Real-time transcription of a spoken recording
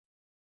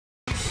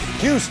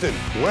Houston,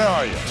 where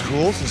are you?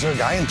 Tools? Is there a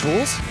guy in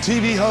tools?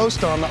 TV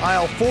host on the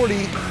aisle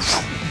 40.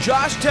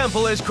 Josh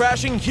Temple is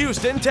crashing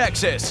Houston,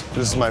 Texas.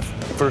 This is my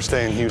first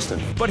day in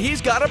Houston. But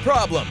he's got a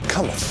problem.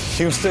 Come on,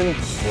 Houston,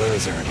 where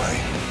is everybody?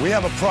 We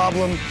have a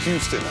problem,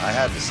 Houston, I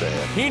had to say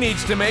it. He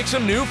needs to make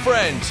some new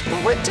friends.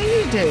 Well, what do?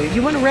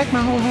 You want to wreck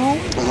my whole home?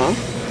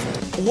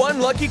 Uh-huh. One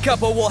lucky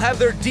couple will have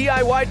their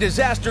DIY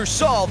disaster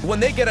solved when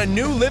they get a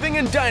new living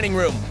and dining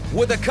room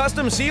with a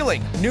custom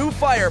ceiling, new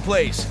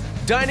fireplace,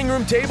 dining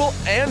room table,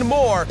 and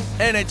more,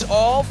 and it's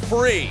all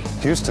free.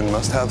 Houston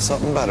must have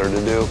something better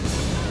to do.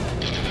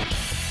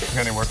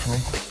 Got any work for me?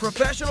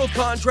 Professional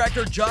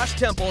contractor Josh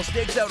Temple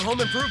stakes out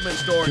home improvement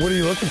stores. What are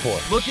you looking for?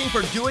 Looking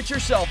for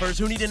do-it-yourselfers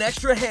who need an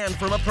extra hand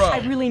from a pro. I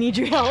really need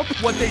your help.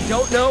 What they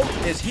don't know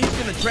is he's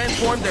going to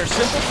transform their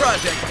simple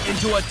project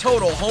into a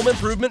total home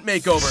improvement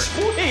makeover.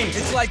 Sweet!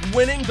 It's like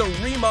winning the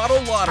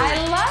remodel lottery.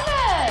 I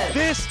love it.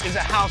 This is a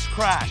house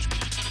crash.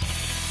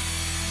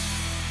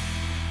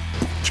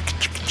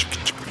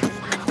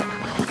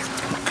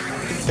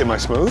 Am I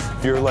smooth?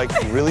 You're like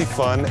really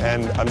fun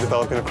and I'm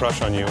developing a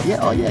crush on you. Yeah,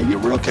 oh yeah, you're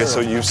real Okay,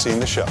 so you've seen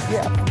the show.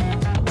 Yeah.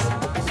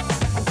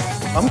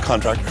 I'm a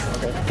contractor.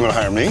 Okay. You wanna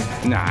hire me?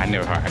 Nah, I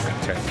never hired a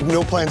contractor.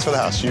 No plans for the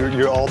house.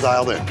 You're all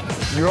dialed in.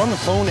 You're on the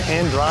phone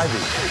and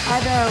driving.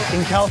 I know.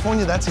 In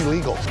California, that's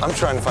illegal. I'm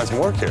trying to find some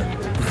work here.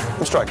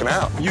 I'm striking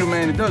out. You the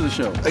man that does the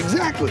show?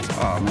 Exactly.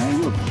 Oh,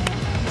 man, you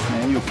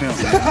a pimp.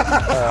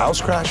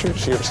 House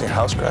Crashers? You ever seen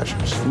House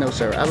Crashers? No,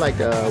 sir. I like,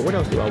 what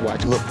else do I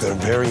watch? Look, they're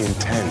very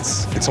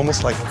intense. It's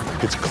almost like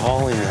it's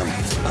calling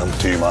them.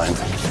 Do you mind?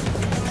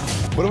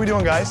 What are we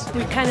doing, guys?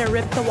 We kind of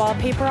ripped the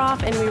wallpaper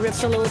off, and we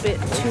ripped a little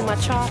bit too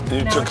much off.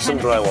 You Now took we're some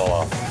kind of- drywall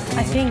off.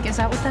 I think. Is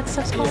that what that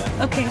stuff's called?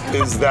 Yeah. Okay.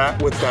 Is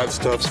that what that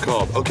stuff's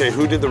called? Okay,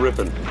 who did the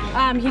ripping?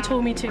 He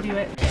told me to do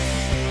it.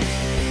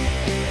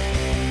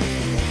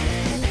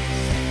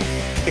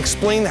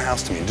 Explain the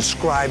house to me.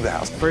 Describe the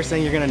house. First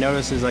thing you're gonna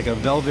notice is like a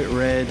velvet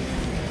red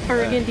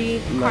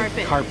Burgundy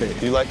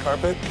carpet. You like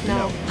carpet?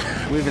 No.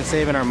 We've been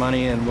saving our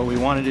money, and what we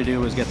wanted to do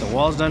was get the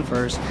walls done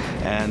first,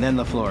 and then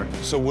the floor.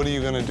 So what are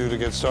you gonna do to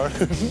get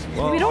started?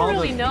 Well, We don't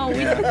really know.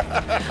 We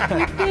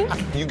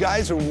think. You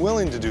guys are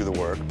willing to do the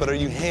work, but are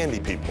you handy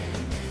people?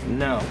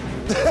 No.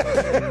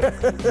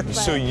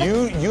 So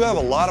you have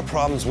a lot of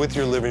problems with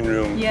your living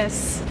room.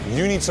 Yes.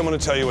 You need someone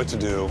to tell you what to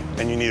do,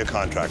 and you need a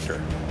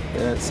contractor.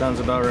 That sounds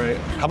about right.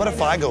 How about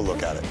if I go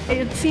look at it?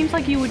 It seems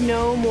like you would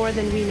know more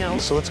than we know.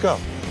 So let's go.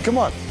 Come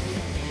on.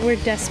 We're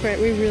desperate.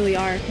 We really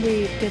are.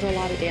 We did a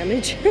lot of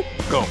damage.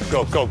 Go,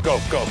 go, go, go,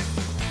 go.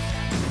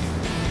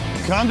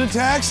 Come to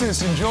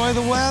Texas, enjoy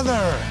the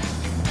weather.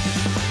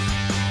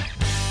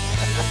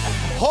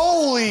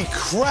 Holy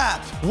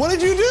crap! What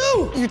did you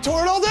do? You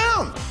tore it all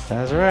down.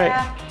 That's right.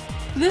 Yeah.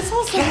 This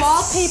was the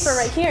wallpaper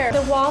right here.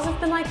 The walls have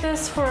been like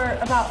this for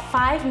about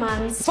 5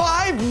 months.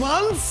 5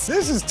 months?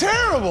 This is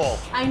terrible.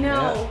 I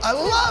know. I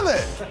love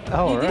it.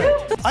 Oh, You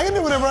right. do? I can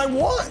do whatever I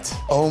want.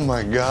 Oh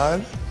my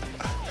God.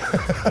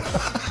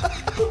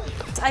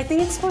 I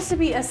think it's supposed to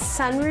be a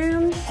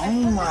sunroom. Oh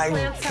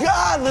my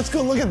God, let's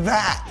go look at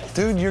that.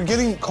 Dude, you're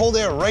getting cold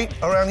air right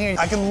around here.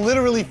 I can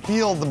literally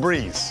feel the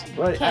breeze.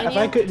 Right. Can If you?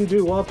 I couldn't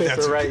do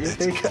wallpaper right, you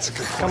think? That's a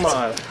good Come point.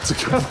 on. That's a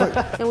good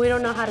point. And we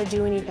don't know how to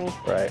do anything.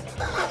 Right.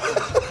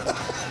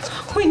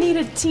 We need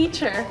a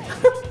teacher.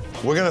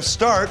 We're gonna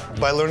start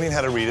by learning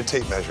how to read a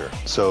tape measure.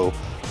 So,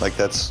 like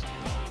that's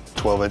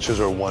 12 inches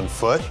or 1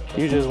 foot.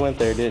 You just went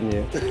there, didn't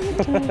you?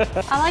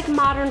 I like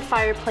modern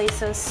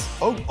fireplaces.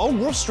 Oh,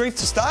 real straight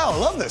to style. I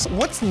love this.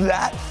 What's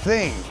that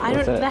thing? I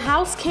don't. The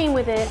house came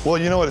with it. Well,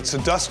 you know what? It's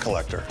a dust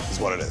collector, is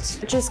what it is.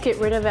 Just get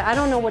rid of it. I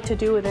don't know what to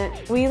do with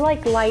it. We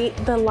like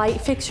the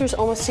light fixtures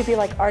almost to be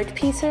like art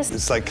pieces.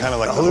 It's like kind of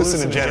like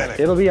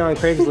hallucinogenic. It'll be on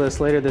Craigslist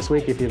later this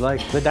week if you'd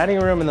like. The dining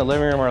room and the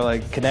living room are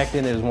like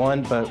connected as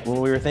one, but what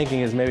we were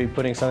thinking is maybe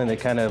putting something that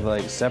kind of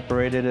like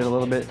separated it a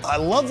little bit. I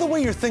love the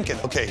way you're thinking.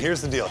 Okay,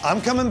 here's the deal. I'm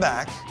coming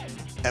back,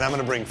 and I'm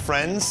gonna bring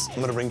friends, I'm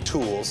gonna bring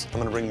tools, I'm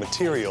gonna bring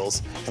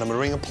materials, and I'm gonna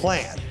bring a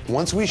plan.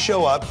 Once we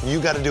show up,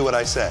 you gotta do what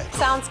I say.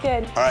 Sounds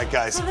good. All right,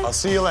 guys, I'll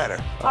see you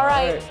later. All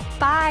right.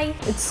 Bye.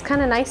 It's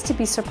kind of nice to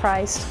be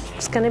surprised.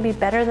 It's going to be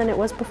better than it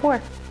was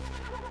before.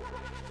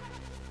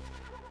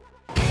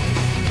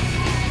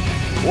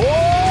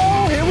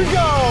 Whoa, here we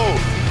go.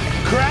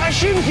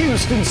 Crashing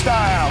Houston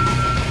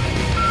style.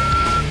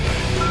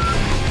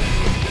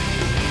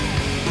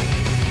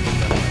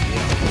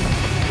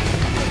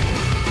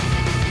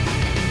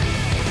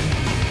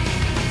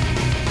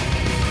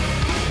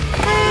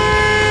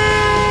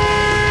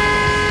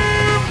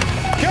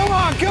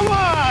 Come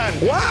on!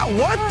 Wow,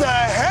 what the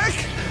heck?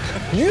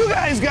 You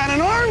guys got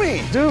an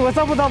army! Dude, what's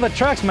up with all the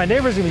trucks? My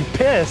neighbor's gonna be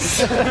pissed.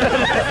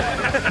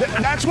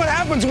 That's what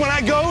happens when I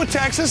go to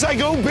Texas, I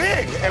go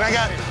big. And I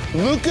got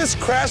Lucas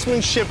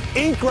Craftsmanship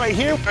Inc. right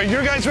here. Are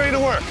you guys ready to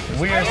work?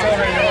 We are so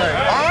ready to work.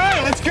 All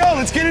right, let's go.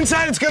 Let's get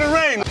inside. It's gonna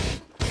rain.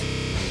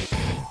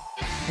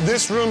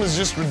 This room is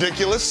just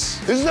ridiculous.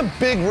 This is a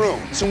big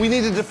room, so we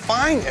need to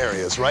define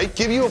areas, right?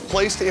 Give you a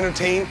place to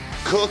entertain,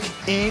 cook,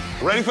 eat.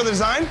 Ready for the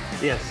design?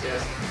 Yes.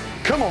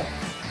 Come on.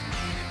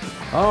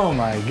 Oh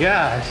my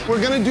gosh. We're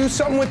gonna do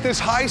something with this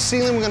high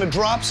ceiling. We're gonna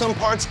drop some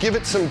parts, give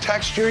it some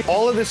texture.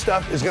 All of this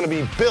stuff is gonna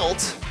be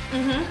built,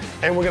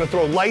 and we're gonna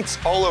throw lights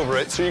all over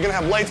it. So you're gonna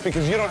have lights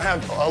because you don't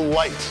have a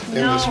light in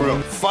this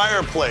room.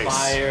 Fireplace.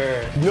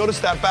 Fire. Notice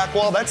that back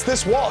wall? That's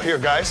this wall here,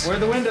 guys. Where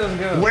the windows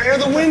go. Where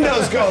the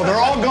windows go,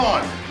 they're all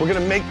gone. We're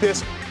gonna make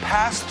this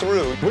pass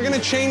through. We're gonna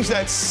change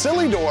that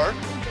silly door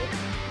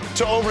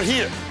to over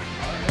here.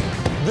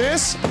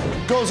 This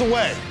goes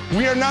away.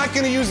 We are not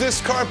gonna use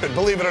this carpet,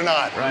 believe it or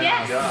not. Right.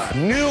 Yes.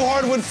 New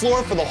hardwood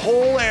floor for the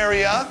whole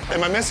area.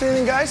 Am I missing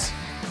anything, guys?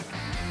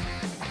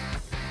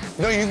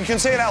 No, you can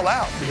say it out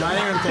loud.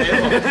 Dining room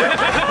table.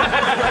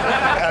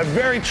 A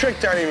very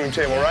trick dining room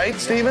table, right,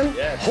 Steven?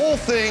 Yes. Whole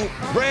thing,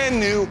 brand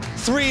new,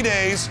 3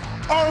 days.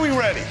 Are we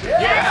ready?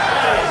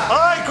 Yes. All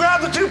right,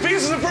 grab the 2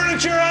 pieces of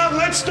furniture out.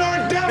 Let's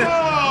start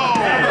demo.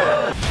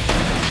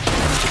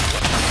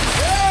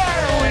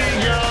 There we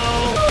go.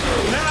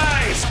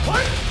 Nice.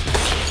 What?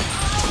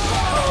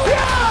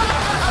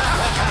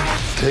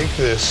 Take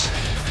this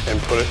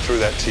and put it through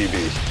that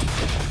TV.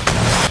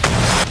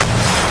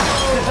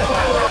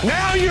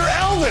 Now you're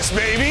Elvis,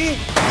 baby.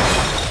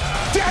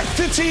 Deck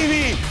the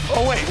TV.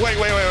 Oh, wait.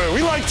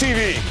 We like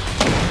TV.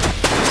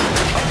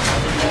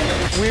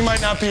 We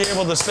might not be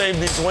able to save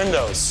these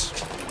windows.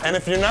 And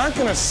if you're not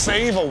gonna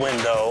save a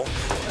window...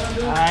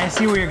 I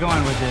see where you're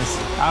going with this.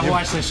 I've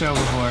watched this show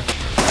before.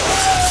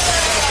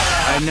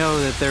 I know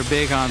that they're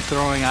big on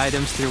throwing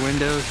items through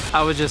windows.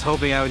 I was just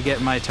hoping I would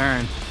get my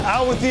turn.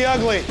 Out with the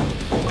ugly.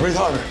 Breathe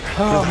harder.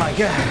 Oh my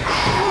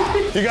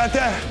God. You got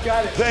that?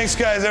 Got it. Thanks,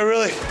 guys. I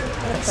really...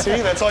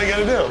 See, that's all you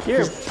gotta do.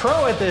 You're a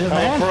pro at this,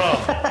 man.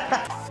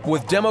 Bro.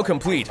 With demo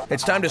complete,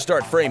 it's time to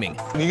start framing.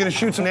 You gonna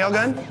shoot some nail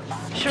gun?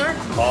 Sure.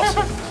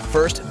 Awesome.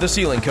 First, the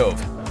ceiling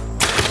cove.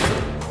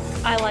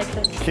 I like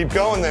this. Keep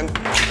going then.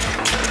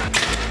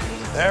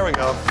 There we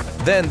go.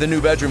 Then the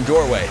new bedroom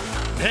doorway.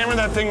 Hammer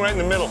that thing right in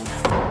the middle.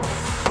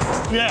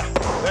 Yeah,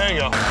 there you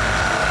go.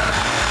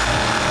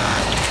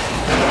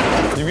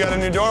 You've got a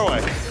new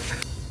doorway.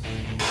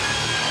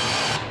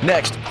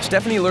 Next,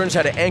 Stephanie learns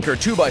how to anchor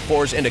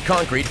 2x4s into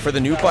concrete for the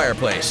new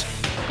fireplace.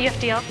 You have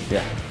to yell.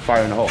 Yeah,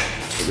 fire in the hole.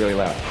 Really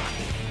loud.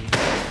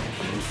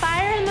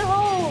 Fire in the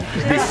hole.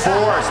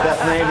 Before,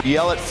 Stephanie,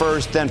 yell it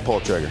first, then pull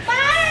trigger.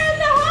 Fire in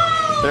the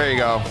hole. There you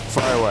go.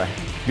 Fire away.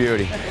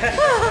 Beauty.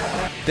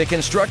 They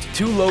construct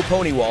 2 low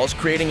pony walls,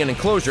 creating an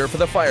enclosure for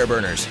the fire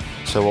burners.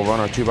 So we'll run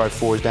our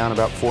 2x4s down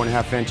about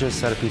 4.5 inches,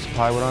 set a piece of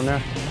plywood on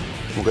there.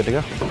 We're good to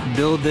go.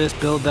 Build this,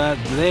 build that.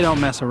 They don't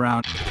mess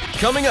around.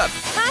 Coming up,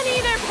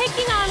 Honey, they're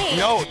picking on me.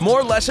 No.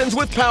 more lessons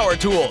with power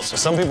tools.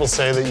 Some people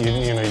say that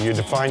you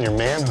define your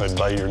manhood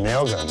by your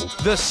nail gun.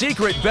 The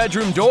secret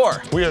bedroom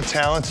door. We are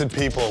talented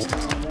people.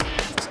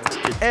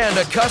 And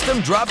a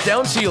custom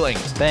drop-down ceiling.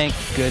 Thank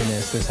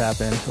goodness this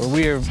happened.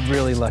 We are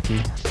really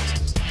lucky.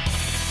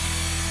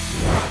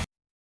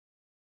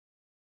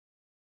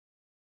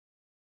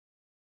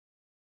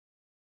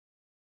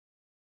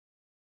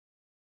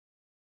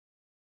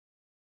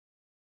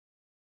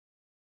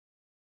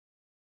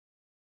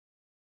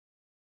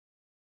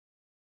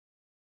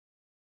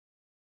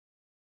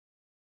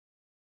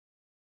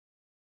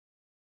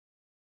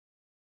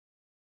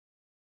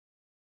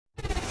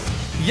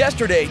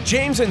 Yesterday,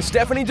 James and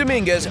Stephanie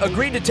Dominguez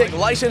agreed to take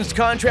licensed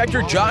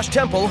contractor Josh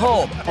Temple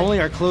home. Only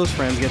our close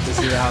friends get to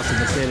see the house in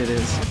the state it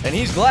is. And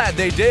he's glad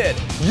they did.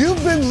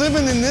 You've been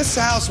living in this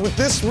house with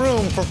this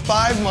room for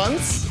 5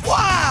 months?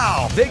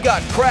 Wow! They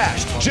got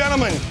crashed.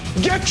 Gentlemen,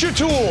 get your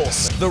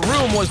tools. The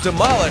room was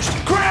demolished.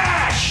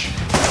 Crash!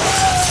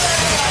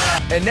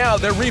 And now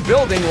they're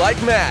rebuilding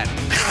like mad.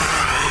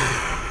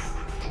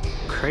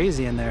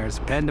 Crazy in there. It's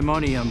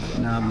pandemonium.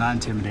 No, not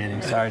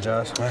intimidating. Sorry,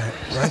 Josh. All right,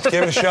 let's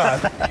give it a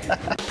shot.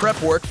 Prep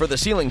work for the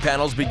ceiling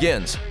panels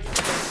begins.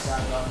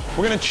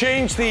 We're gonna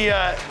change the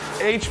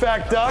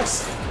HVAC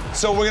ducts,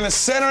 so we're gonna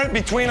center it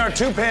between our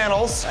 2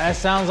 panels. That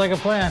sounds like a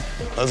plan.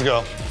 Let's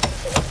go.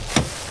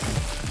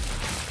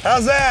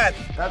 How's that?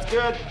 That's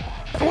good.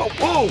 Whoa,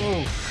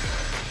 whoa!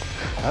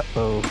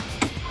 Uh-oh.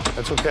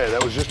 That's okay,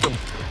 that was just a...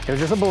 It was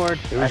just a board.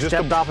 I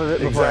stepped off of it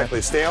before.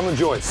 Exactly, stay on the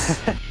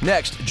joists.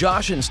 Next,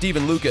 Josh and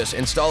Stephen Lucas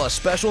install a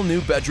special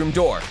new bedroom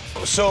door.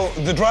 So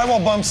the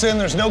drywall bumps in,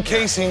 there's no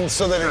casing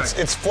so that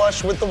it's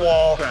flush with the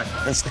wall.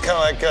 It's kind of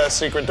like a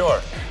secret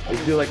door. We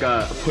do like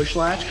a push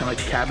latch, kind of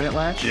like a cabinet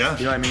latch. Yeah.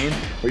 You know what I mean?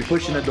 Where you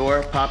push in the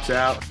door, pops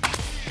out.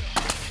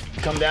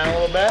 Come down a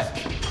little bit.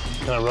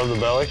 Can I rub the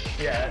belly?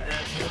 Yeah.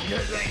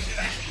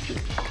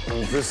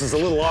 This is a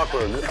little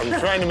awkward. I'm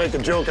trying to make a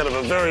joke out of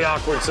a very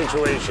awkward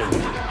situation.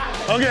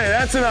 Okay,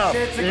 that's enough.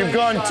 You've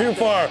gone too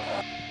far.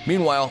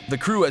 Meanwhile, the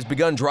crew has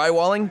begun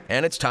drywalling,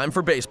 and it's time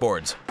for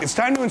baseboards. It's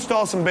time to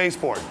install some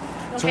baseboard.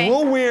 It's a Okay.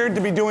 little weird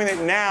to be doing it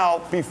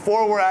now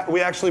before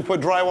we actually put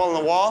drywall on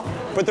the wall,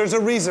 but there's a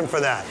reason for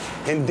that.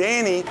 And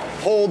Danny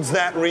holds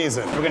that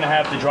reason. We're gonna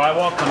have the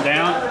drywall come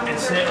down and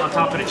sit on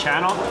top of the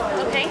channel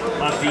Okay.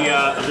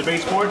 of the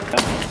baseboard.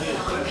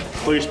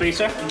 Pull your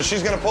spacer.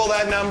 She's gonna pull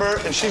that number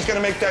and she's gonna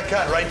make that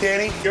cut, right,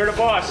 Danny? You're the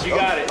boss, you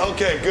got it.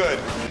 Okay, good.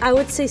 I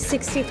would say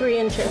 63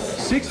 inches.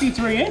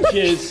 63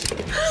 inches?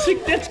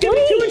 That's gonna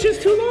be 2 inches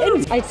too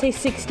long. I'd say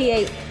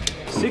 68.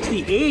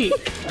 68?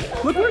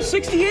 Look where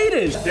 68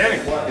 is.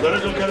 Danny, let her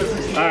go cut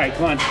it. All right,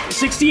 come on.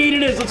 68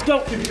 it is, let's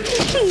go.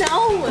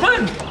 No. Come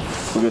on.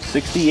 We'll go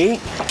 68.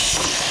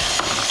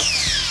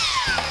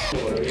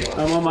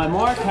 I'm on my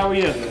mark, how are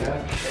you?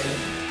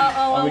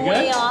 Uh-oh, I'm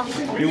way off.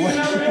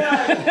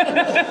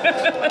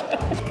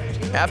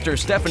 After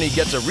Stephanie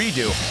gets a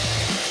redo,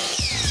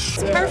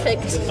 It's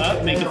perfect.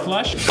 Up, make it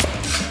flush.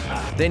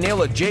 they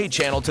nail a J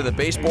channel to the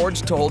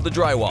baseboards to hold the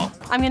drywall.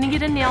 I'm gonna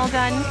get a nail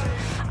gun.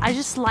 I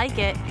just like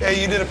it.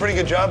 Hey, you did a pretty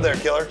good job there,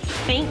 killer.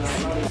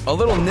 Thanks. A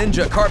little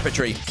ninja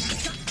carpentry.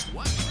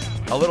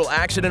 A little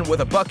accident with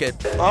a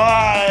bucket.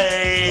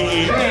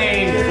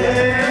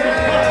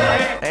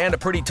 And a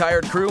pretty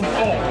tired crew.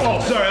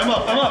 Oh, sorry, I'm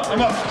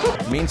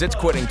up. Means it's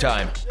quitting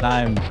time.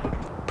 I'm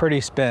pretty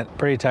spent,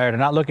 pretty tired. I'm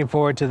not looking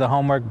forward to the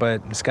homework,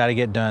 but it's got to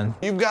get done.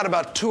 You've got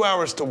about 2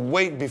 hours to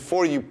wait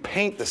before you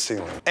paint the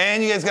ceiling.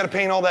 And you guys gotta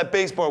paint all that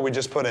baseboard we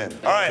just put in.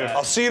 All right,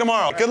 I'll see you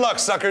tomorrow. Good luck,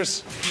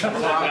 suckers.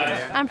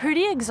 I'm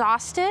pretty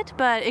exhausted,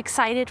 but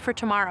excited for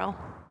tomorrow.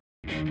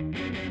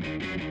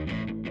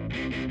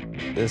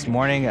 This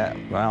morning,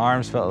 my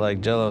arms felt like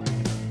Jell-O.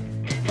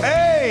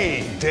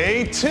 Hey,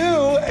 day 2,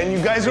 and you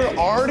guys are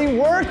already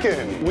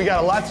working. We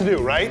got a lot to do,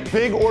 right?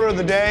 Big order of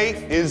the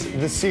day is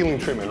the ceiling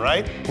treatment,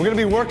 right? We're gonna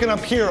be working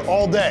up here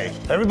all day.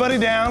 Everybody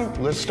down,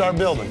 let's start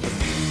building.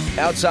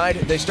 Outside,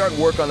 they start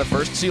work on the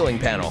first ceiling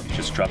panel.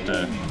 Just drop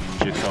the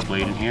jigsaw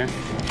blade in here.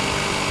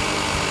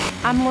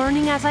 I'm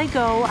learning as I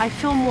go. I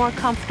feel more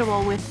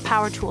comfortable with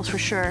power tools for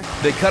sure.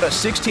 They cut a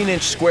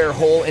 16-inch square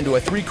hole into a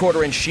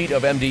 3/4-inch sheet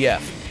of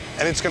MDF.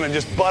 And it's gonna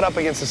just butt up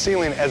against the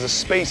ceiling as a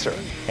spacer.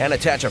 And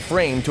attach a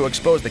frame to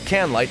expose the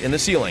can light in the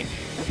ceiling.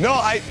 No,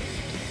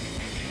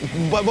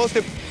 but most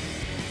of,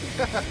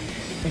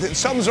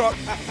 something's wrong.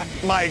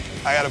 Mike,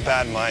 I got a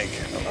bad mic.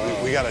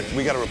 We got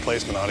a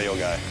replacement audio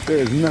guy.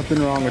 There's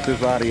nothing wrong with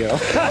this audio.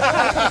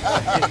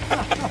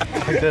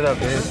 Picked it up,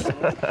 dude.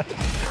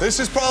 This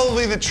is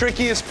probably the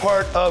trickiest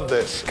part of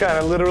this. Kind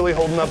of literally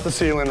holding up the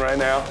ceiling right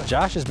now.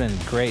 Josh has been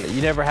great.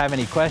 You never have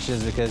any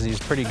questions because he's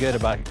pretty good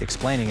about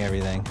explaining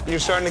everything. You're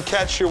starting to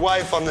catch your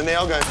wife on the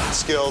nail gun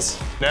skills.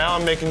 Now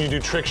I'm making you do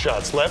trick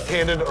shots,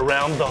 left-handed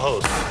around the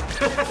hose.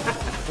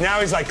 Now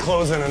he's like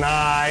closing an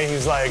eye.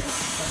 He's like,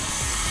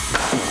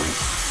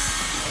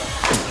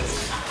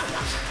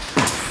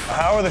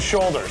 how are the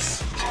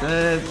shoulders?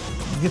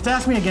 You can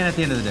ask me again at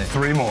the end of the day.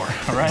 3 more.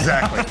 All right.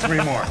 Exactly, 3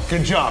 more.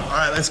 Good job. All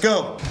right, let's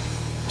go.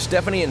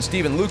 Stephanie and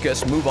Stephen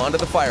Lucas move on to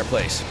the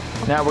fireplace.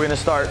 Now we're gonna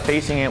start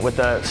facing it with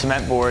the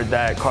cement board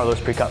that Carlos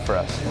pre-cut for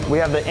us. We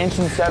have the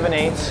 1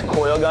 7/8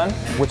 coil gun,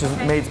 which is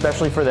made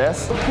specially for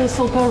this. This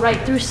will go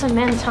right through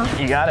cement, huh?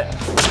 You got it.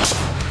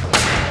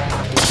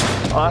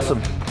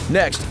 Awesome.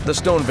 Next, the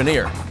stone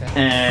veneer.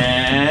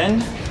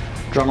 And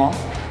drum roll.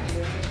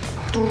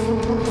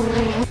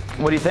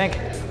 What do you think?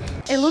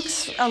 It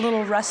looks a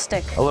little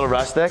rustic. A little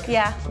rustic?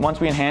 Yeah. Once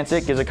we enhance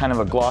it, gives it kind of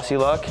a glossy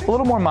look. A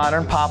little more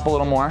modern, pop a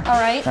little more. All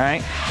right. All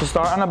right, so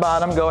start on the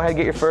bottom, go ahead,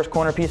 get your first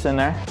corner piece in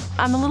there.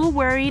 I'm a little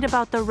worried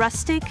about the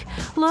rustic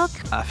look,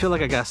 I feel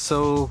like I got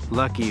so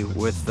lucky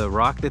with the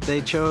rock that they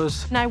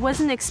chose. and I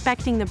wasn't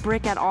expecting the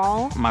brick at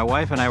all. My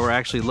wife and I were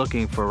actually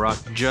looking for rock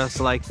just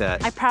like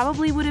that. I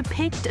probably would have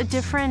picked a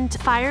different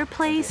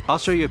fireplace. I'll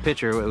show you a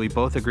picture that we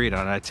both agreed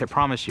on. I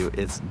promise you,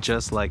 it's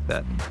just like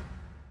that.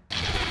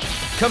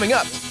 Coming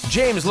up,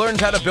 James learns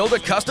how to build a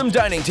custom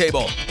dining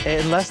table.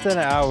 In less than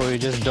an hour, we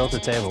just built a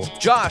table.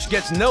 Josh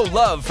gets no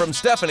love from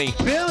Stephanie.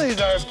 Billy's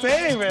our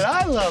favorite.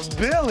 I love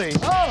Billy.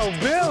 Oh,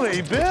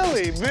 Billy.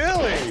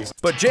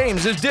 But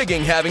James is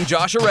digging having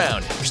Josh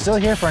around. We're still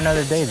here for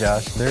another day,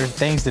 Josh. There are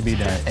things to be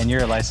done, and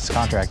you're a licensed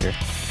contractor.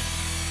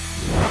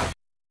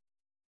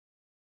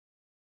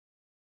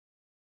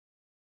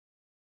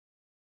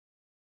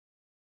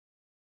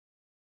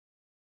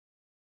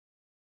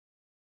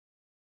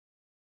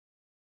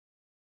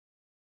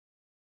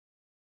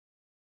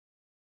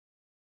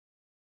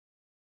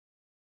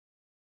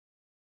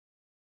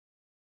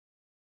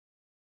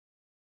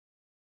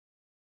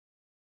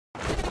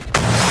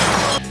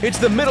 It's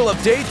the middle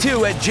of day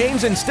 2 at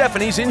James and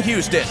Stephanie's in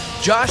Houston.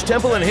 Josh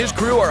Temple and his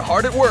crew are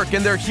hard at work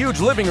in their huge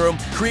living room,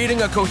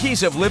 creating a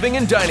cohesive living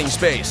and dining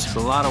space. It's a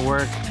lot of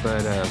work,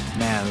 but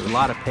man, a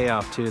lot of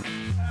payoff too.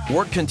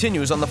 Work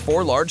continues on the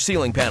 4 large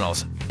ceiling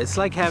panels. It's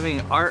like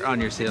having art on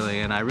your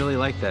ceiling, and I really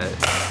like that.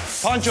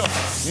 Pancho,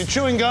 you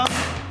chewing gum?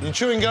 You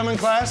chewing gum in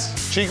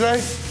class?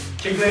 Chicle?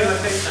 Chicle on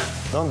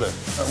FaceTime. Donde?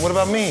 What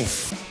about me?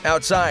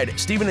 Outside,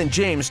 Stephen and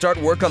James start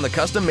work on the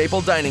custom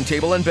maple dining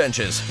table and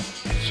benches.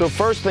 So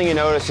first thing you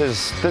notice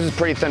is this is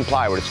pretty thin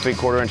plywood. It's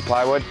 3/4 inch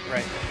plywood.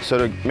 Right. So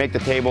to make the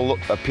table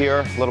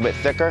appear a little bit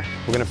thicker,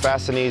 we're gonna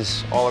fasten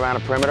these all around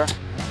the perimeter.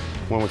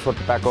 When we flip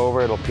it back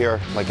over, it'll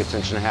appear like it's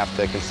 1.5 inches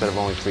thick instead of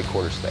only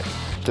 3/4 thick.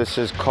 This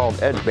is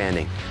called edge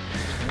banding.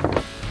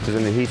 There's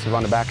an adhesive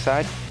on the back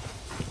side.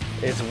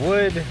 It's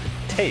wood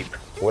tape.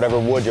 Whatever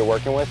wood you're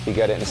working with, you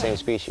get it in the same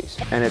species.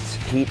 And it's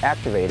heat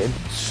activated,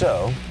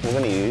 so we're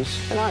gonna use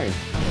an iron.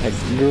 I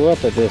grew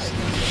up with this.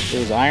 It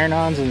was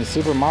iron-ons and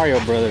Super Mario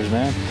Brothers,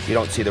 man. You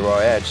don't see the raw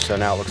edge, so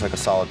now it looks like a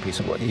solid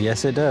piece of wood.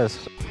 Yes, it does.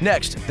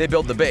 Next, they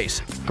build the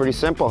base. Pretty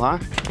simple, huh?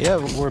 Yeah,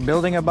 we're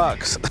building a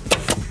box.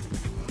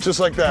 Just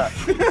like that.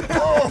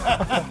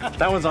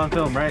 That was on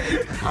film, right?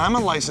 I'm a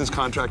licensed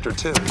contractor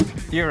too.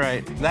 You're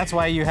right. That's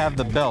why you have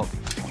the belt.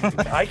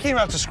 I came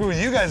out to screw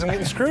with you guys, I'm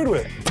getting screwed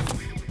with.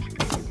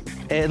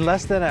 In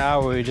less than an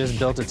hour, we just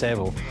built a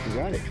table. You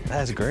got it.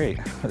 That's great.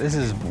 This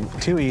is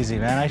too easy,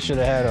 man. I should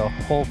have had a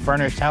whole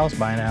furnished house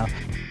by now.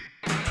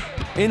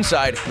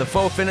 Inside, the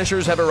faux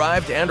finishers have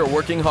arrived and are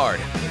working hard.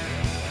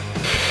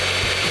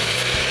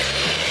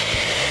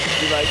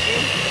 You like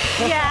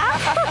it?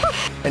 Yeah.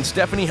 And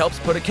Stephanie helps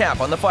put a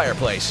cap on the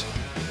fireplace.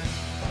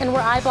 And we're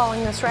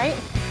eyeballing this, right?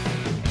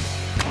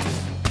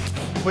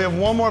 We have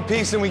one more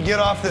piece and we get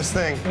off this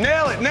thing.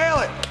 Nail it, nail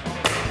it!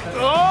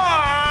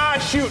 Oh,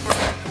 shoot!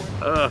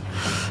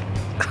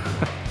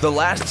 The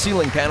last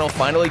ceiling panel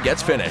finally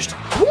gets finished.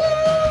 Woo!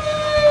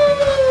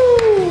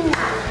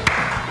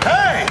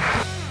 Hey!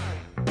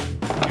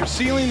 Your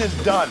ceiling is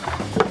done.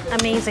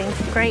 Amazing.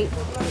 Great.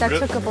 That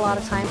took up a lot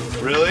of time.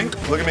 Really?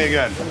 Look at me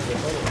again.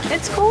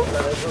 It's cool.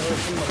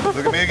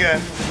 Look at me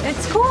again.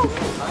 It's cool.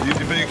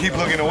 But you keep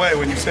looking away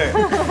when you say it.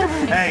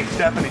 Hey,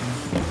 Stephanie,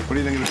 what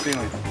do you think of the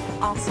ceiling?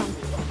 Awesome.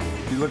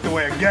 You looked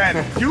away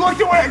again. You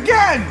looked away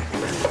again!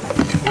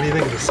 What do you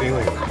think of the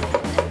ceiling?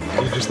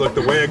 You just looked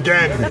away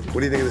again. What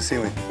do you think of the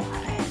ceiling?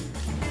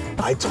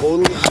 I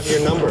totally have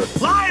your number.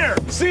 Liar!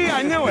 See,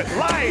 I knew it.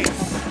 Lying.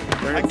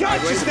 I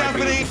got you,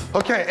 Stephanie.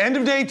 Okay, end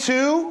of day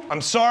 2. I'm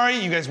sorry,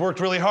 you guys worked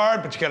really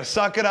hard, but you gotta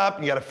suck it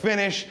up. You gotta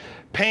finish.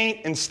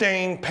 Paint and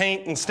stain,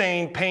 paint and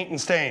stain, paint and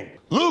stain.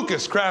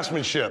 Lucas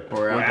Craftsmanship.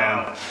 We're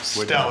done.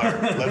 Stellar.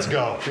 Let's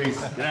go. Peace.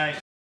 Good night.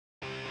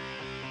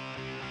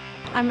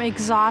 I'm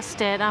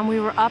exhausted. We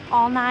were up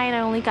all night. I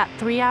only got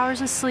 3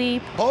 hours of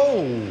sleep.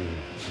 Oh,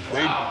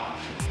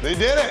 they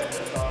did it.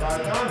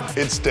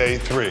 It's day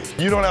 3.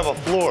 You don't have a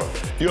floor.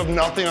 You have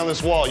nothing on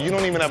this wall. You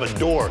don't even have a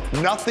door.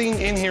 Nothing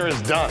in here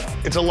is done.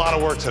 It's a lot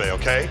of work today,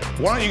 okay?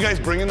 Why don't you guys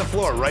bring in the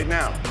floor right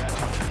now?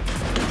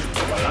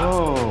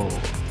 Oh.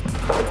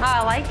 Oh,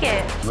 I like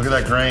it. Look at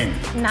that grain.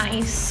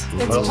 Nice.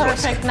 It's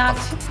perfect.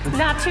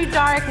 Not too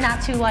dark,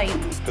 not too light.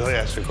 Billy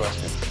asked you a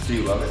question. Do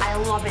you love it? I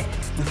love it.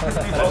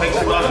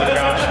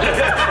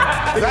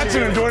 That's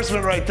an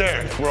endorsement right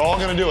there. We're all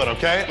gonna do it,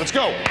 okay? Let's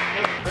go.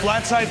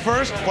 Flat side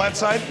first, flat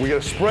side. We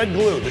gotta spread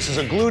glue. This is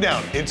a glue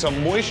down. It's a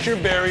moisture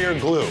barrier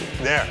glue.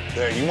 There.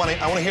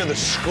 I wanna hear the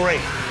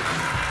scrape.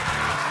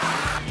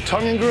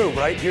 Tongue and groove,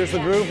 right? Here's the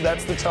groove,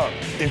 that's the tongue.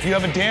 If you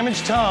have a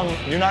damaged tongue,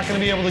 you're not gonna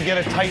be able to get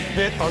a tight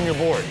fit on your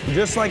board.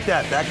 Just like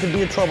that. That could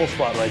be a trouble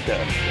spot right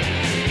there.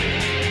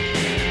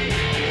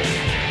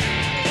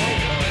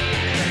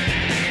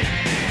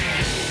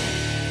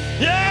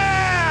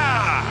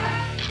 Yeah!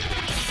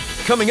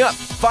 Coming up,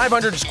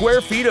 500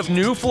 square feet of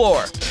new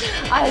floor.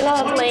 I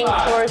love laying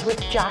floors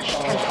with Josh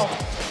Temple.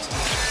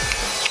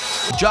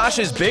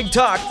 Josh's big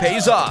talk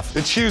pays off.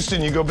 It's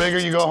Houston, you go big or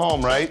you go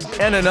home, right?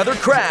 And another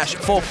crash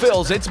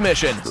fulfills its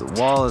mission. The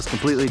wall is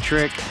completely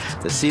tricked.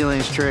 The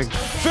ceiling's tricked.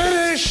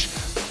 Finish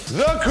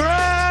the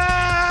crash!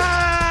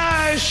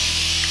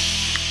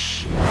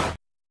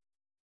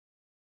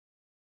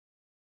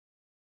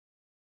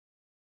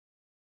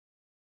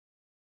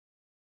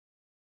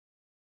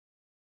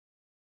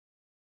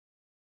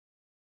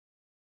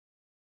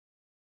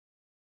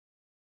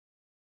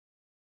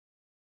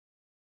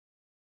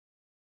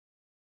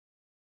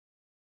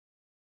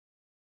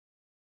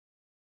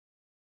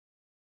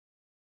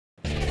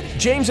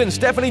 James and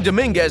Stephanie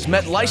Dominguez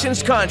met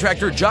licensed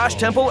contractor Josh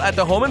Temple at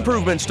the home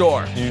improvement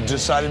store. You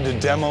decided to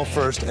demo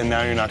first, and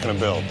now you're not gonna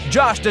build.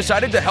 Josh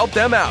decided to help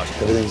them out.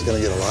 Everything's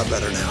gonna get a lot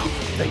better now.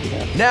 Thank you.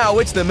 Now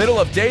it's the middle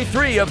of day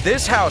 3 of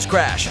this house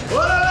crash.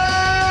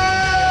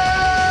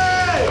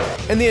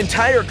 And the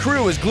entire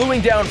crew is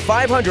gluing down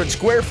 500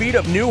 square feet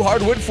of new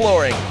hardwood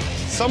flooring.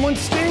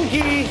 Someone's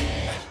stinky!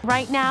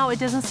 Right now, it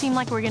doesn't seem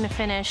like we're gonna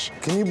finish.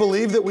 Can you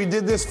believe that we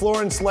did this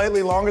floor in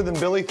slightly longer than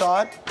Billy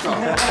thought?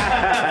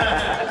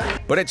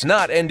 But it's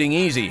not ending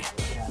easy.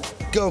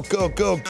 Go, go, go.